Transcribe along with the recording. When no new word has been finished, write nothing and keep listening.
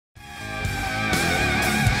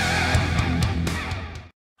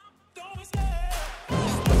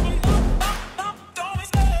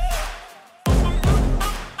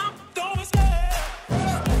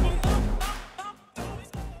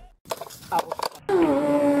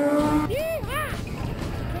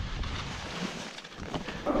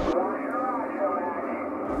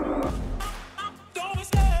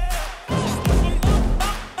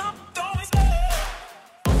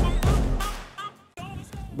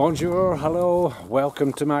Bonjour, hello,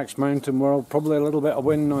 welcome to Max Mountain World. Probably a little bit of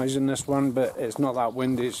wind noise in this one, but it's not that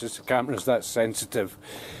windy, it's just the camera's that sensitive.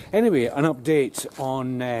 Anyway, an update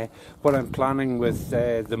on what I'm planning with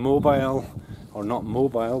the mobile, or not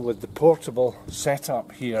mobile, with the portable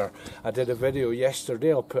setup here. I did a video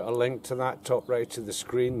yesterday, I'll put a link to that top right of the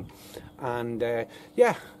screen. And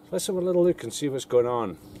yeah, let's have a little look and see what's going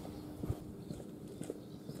on.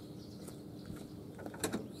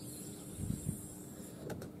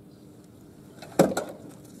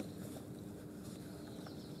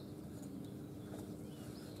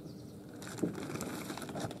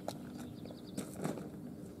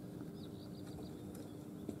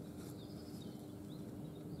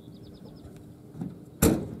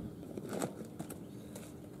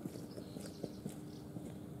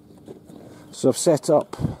 So I've set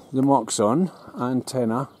up the Moxon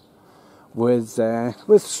antenna with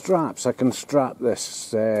straps. I can strap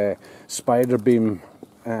this spider beam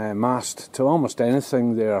mast to almost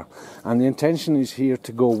anything there, and the intention is here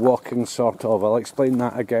to go walking sort of. I'll explain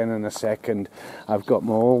that again in a second. I've got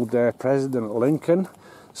my old President Lincoln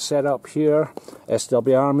set up here,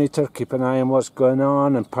 SWR meter, keep an eye on what's going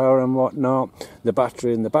on and power and whatnot, the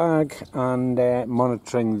battery in the bag, and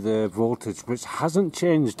monitoring the voltage, which hasn't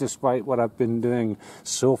changed despite what I've been doing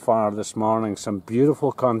so far this morning. Some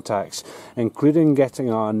beautiful contacts, including getting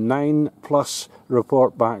a 9+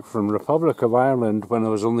 report back from Republic of Ireland when I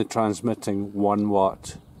was only transmitting 1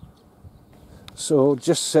 watt. So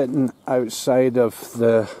just sitting outside of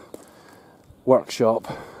the workshop,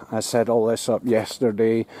 I set all this up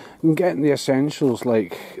yesterday, and getting the essentials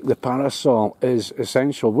like the parasol is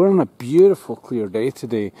essential. We're on a beautiful clear day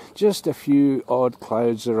today, just a few odd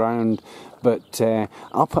clouds around, but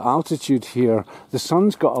up at altitude here, the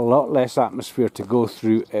sun's got a lot less atmosphere to go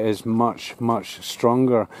through. It is much, much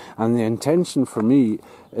stronger, and the intention for me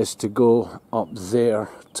is to go up there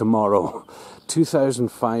tomorrow,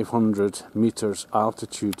 2,500 meters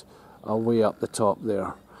altitude, way up the top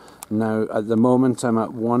there. Now, at the moment, I'm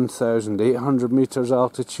at 1,800 meters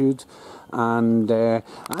altitude, and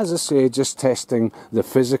as I say, just testing the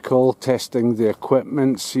physical, testing the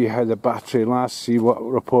equipment, see how the battery lasts, see what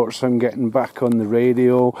reports I'm getting back on the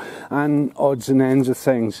radio, and odds and ends of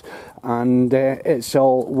things. And it's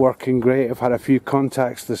all working great. I've had a few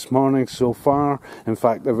contacts this morning so far. In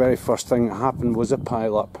fact, the very first thing that happened was a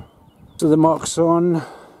pile-up. So the Moxon,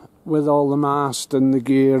 with all the mast and the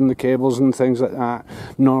gear and the cables and things like that,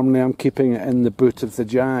 normally I'm keeping it in the boot of the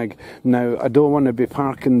Jag. Now, I don't want to be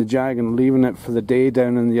parking the Jag and leaving it for the day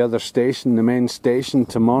down in the other station, the main station,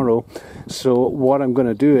 tomorrow. So what I'm going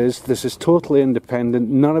to do is, this is totally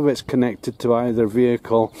independent, none of it's connected to either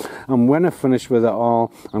vehicle, and when I finish with it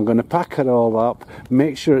all, I'm going to pack it all up,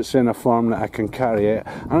 make sure it's in a form that I can carry it,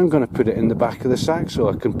 and I'm going to put it in the back of the Saxo.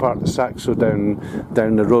 I can park the Saxo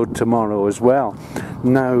down the road tomorrow as well.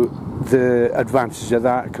 Now, the advantage of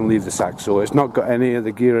that, I can leave the Saxo. It's not got any of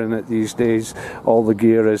the gear in it these days. All the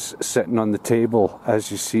gear is sitting on the table,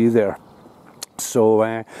 as you see there.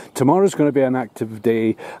 So tomorrow's going to be an active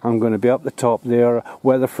day. I'm going to be up the top there.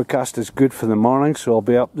 Weather forecast is good for the morning, so I'll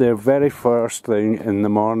be up there very first thing in the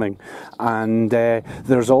morning. And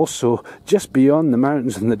there's also, just beyond the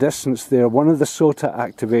mountains in the distance there, one of the SOTA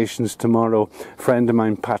activations tomorrow. A friend of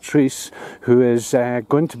mine, Patrice, who is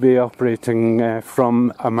going to be operating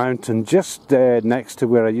from a mountain just next to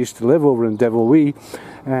where I used to live, over in Devilwee.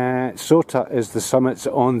 SOTA is the Summits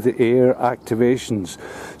on the Air activations.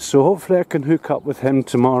 So hopefully I can hook up with him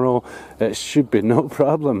tomorrow. It should be no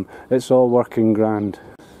problem. It's all working grand.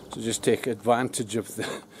 So just take advantage of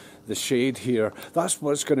the shade here. That's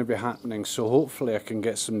what's going to be happening. So hopefully I can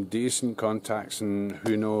get some decent contacts, and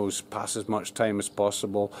who knows, pass as much time as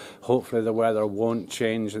possible. Hopefully the weather won't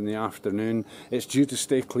change in the afternoon. It's due to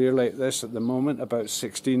stay clear like this at the moment, about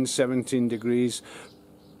 16, 17 degrees.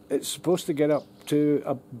 It's supposed to get up to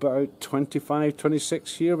about 25,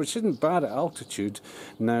 26 here, which isn't bad at altitude.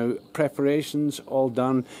 Now, preparations all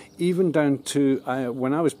done, even down to,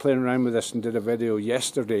 when I was playing around with this and did a video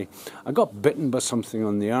yesterday, I got bitten by something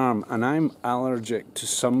on the arm, and I'm allergic to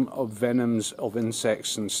some of venoms of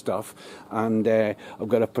insects and stuff, and I've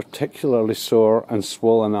got a particularly sore and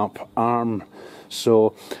swollen up arm.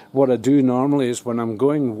 So what I do normally is, when I'm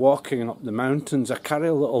going walking up the mountains, I carry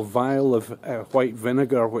a little vial of white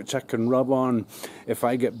vinegar which I can rub on. If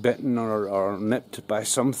I get bitten or nipped by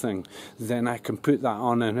something, then I can put that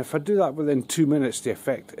on, and if I do that within 2 minutes, the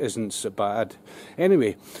effect isn't so bad.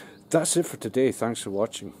 Anyway, that's it for today. Thanks for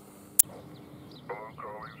watching. Hello,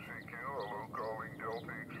 calling CQ. Hello, calling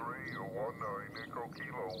Delta X-ray 19 Echo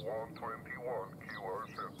Kilo 121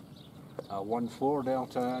 QRZ.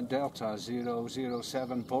 14 Delta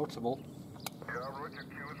 007 portable. Yeah, Roger,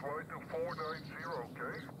 QSY to 490,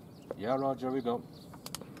 okay? Yeah, Roger, we go.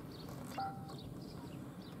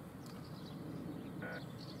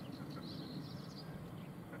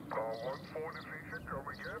 14 decision, come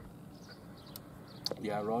again?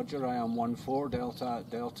 Yeah, Roger, I am 14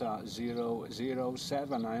 Delta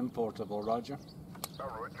 007. I am portable, Roger. Yeah,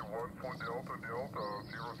 Roger, 14 Delta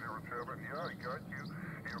 007. Yeah, I got you.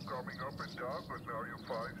 You're coming up and down, but now you're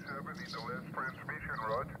 57 in the last transmission,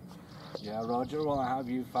 Roger. Yeah, Roger, well, I have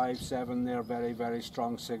you 57 there. Very, very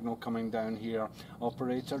strong signal coming down here.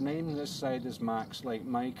 Operator name, this side is Max, like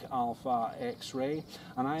Mike, Alpha, X-Ray,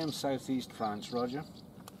 and I am Southeast France, Roger.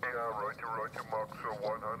 Yeah, Roger, Moxon,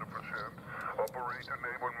 100%. Operator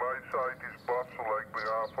name on my side is Boss, like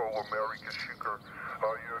Bravo, America Sugar.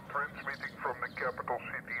 You're transmitting from the capital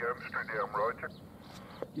city, Amsterdam, Roger?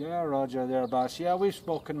 Yeah, Roger there, boss. Yeah, we've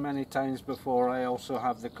spoken many times before. I also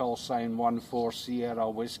have the call sign 14 Sierra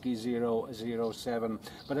Whiskey 007.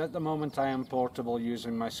 But at the moment I am portable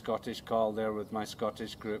using my Scottish call there with my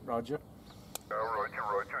Scottish group, Roger. Yeah,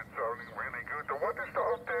 Roger, it's sounding really good. What is the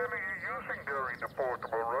antenna you're using there in the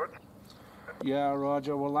portable, Roger? Yeah,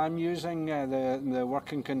 Roger. Well, I'm using the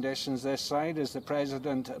working conditions this side is the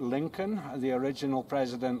President Lincoln, the original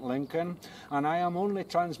President Lincoln, and I am only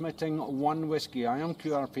transmitting one whiskey. I am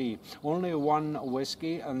QRP, only one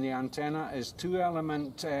whiskey, and the antenna is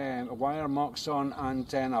 2-element wire Moxon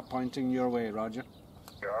antenna pointing your way, Roger.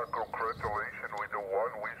 Yeah, congratulations with the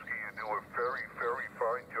one whiskey. You do a very, very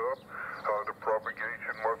fine job. The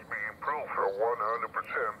propagation must be improved for 100%.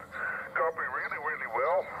 Copy really, really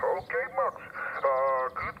well. Okay, Max.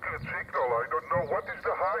 Good signal. I don't know. What is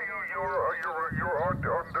the high you're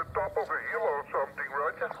on the top of a hill or something,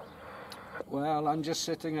 Roger? Well, I'm just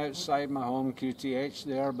sitting outside my home QTH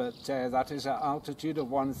there, but that is at altitude of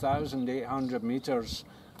 1,800 meters.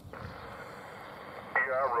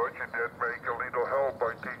 Yeah, Roger, that make a little help,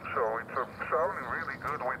 I think so. It's sounding really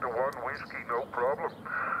good with the one whiskey, no problem.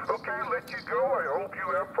 Okay, let you go. I hope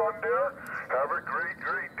you have fun there. Have a great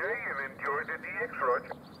day and enjoy the DX,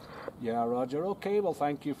 Roger. Yeah, Roger. Okay, well,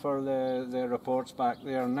 thank you for the reports back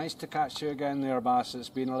there. Nice to catch you again there, boss. It's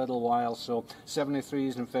been a little while. So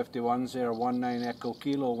 73s and 51s there, 19 Echo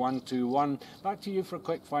Kilo 121. Back to you for a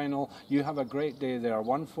quick final. You have a great day there.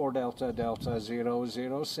 14 Delta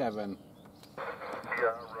 007.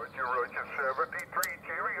 Yeah, Roger, 73,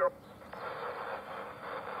 cheerio.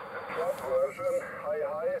 Short version, hi.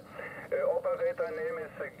 Operator name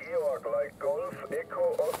is Georg, like Golf,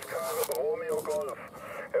 Echo, Oscar, Romeo, Golf.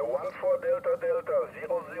 14 Delta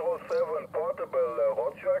 007, portable,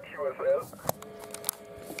 Roger, QSL.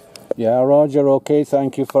 Yeah, Roger, okay,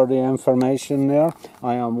 thank you for the information there.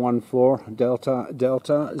 I am 14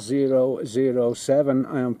 Delta 007.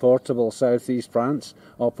 I am portable, Southeast France.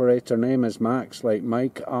 Operator name is Max, like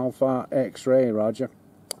Mike, Alpha, X-Ray, Roger.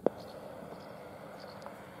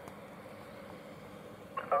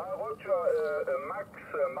 Roger, Max,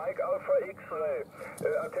 Mike, Alpha, X-Ray.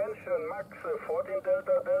 Attention, Max, 14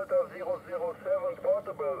 Delta 007,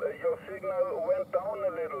 portable. Your signal went down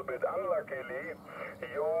a little bit, unluckily.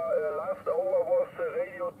 Your last over was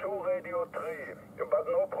Radio 2, Radio 3, but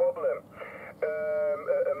no problem.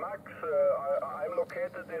 Max, I'm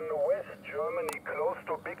located in West Germany, close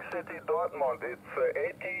to big city Dortmund. It's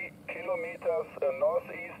 80 kilometers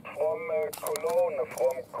northeast from Cologne,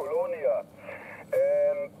 from Colonia.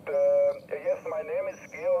 And yes, my name is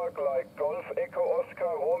Georg, like Golf, Echo,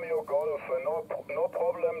 Oscar, Romeo, Golf. No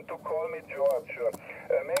problem to call me George.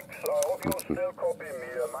 Max, I hope you still copy me.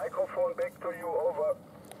 Microphone back to you, over.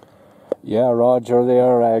 Yeah, Roger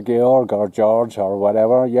there, Georg or George or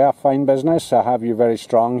whatever. Yeah, fine business. I have you very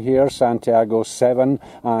strong here. Santiago 7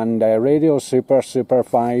 and Radio Super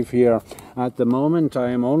 5 here. At the moment, I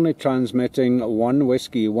am only transmitting one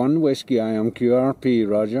whiskey. I am QRP,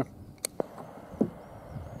 Roger.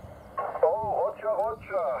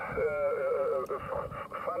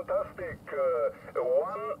 Fantastic.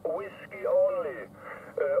 One whiskey only.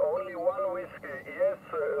 Only one whiskey. Yes,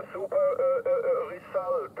 super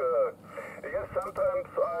result. Yes, sometimes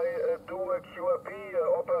I do a QRP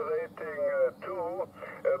operating too,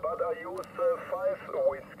 but I use 5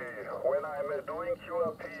 whiskey. When I'm doing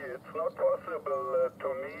QRP, it's not possible to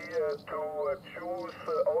me to choose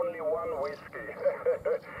only one whiskey.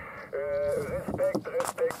 Respect,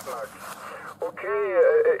 Max. Okay,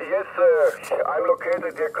 yes, I'm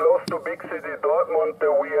located here close to big city Dortmund.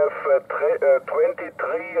 We have 23,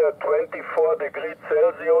 24 degrees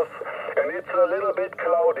Celsius, and it's a little bit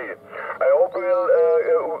cloudy. I hope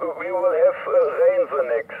we will have rain the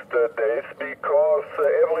next days, because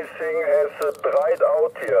everything has dried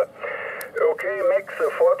out here. Okay, Max,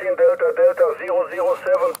 14 Delta Delta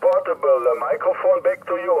 007 portable. Microphone back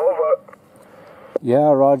to you, over.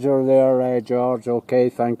 Yeah, Roger there, George. Okay,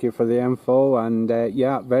 thank you for the info. And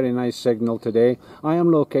yeah, very nice signal today. I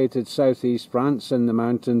am located southeast France in the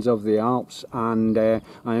mountains of the Alps, and I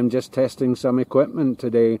am just testing some equipment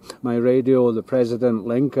today. My radio, the President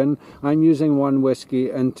Lincoln. I'm using 1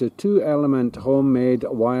 whiskey into 2-element homemade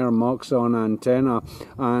wire Moxon antenna,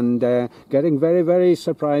 and getting very, very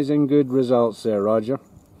surprising good results there, Roger.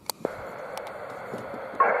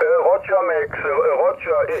 Roger, Max.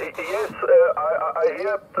 Roger. Yes, I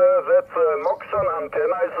heard that Moxon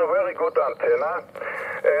antenna is a very good antenna,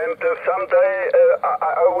 and someday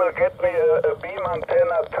I will get me a beam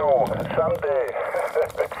antenna too. Someday.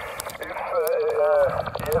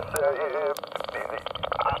 Yes,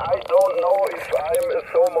 I don't know if I'm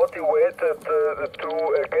so motivated to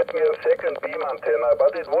get me a second beam antenna,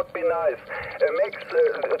 but it would be nice. Max,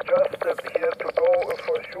 just here to go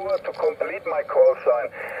for sure to complete my call sign.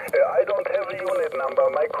 I don't have a unit number.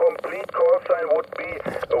 My complete call sign would be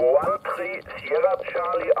 13 Sierra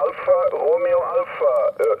Charlie Alpha Romeo Alpha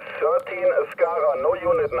 13 Scara, no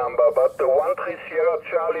unit number, but the 13 Sierra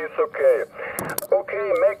Charlie is okay.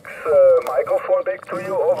 Okay, Max, microphone back to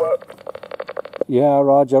you, over. Yeah,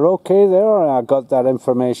 Roger. Okay there. I got that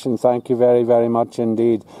information. Thank you very, very much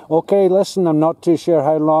indeed. Okay, listen, I'm not too sure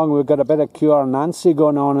how long. We've got a bit of QR Nancy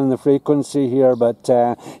going on in the frequency here, but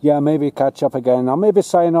yeah, maybe catch up again. I'll maybe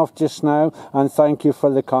sign off just now, and thank you for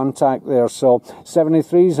the contact there. So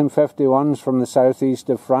 73s and 51s from the southeast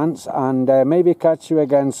of France, and maybe catch you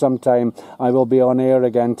again sometime. I will be on air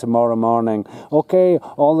again tomorrow morning. Okay,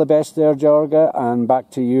 all the best there, Jorga, and back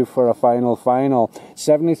to you for a final.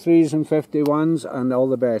 73s and 51s. And all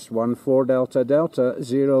the best. 14 Delta Delta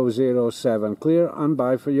 007. Clear and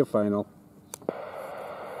bye for your final.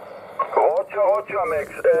 Roger, Max.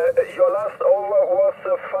 Your last over was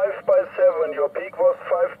 5/7. Your peak was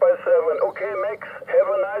 5/7. Okay, Max. Have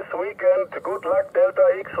a nice weekend. Good luck, Delta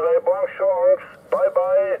X-Ray. Bonne chance. Bye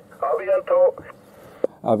bye. A bientôt.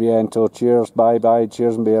 A bientôt. Cheers. Bye bye.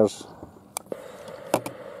 Cheers and beers.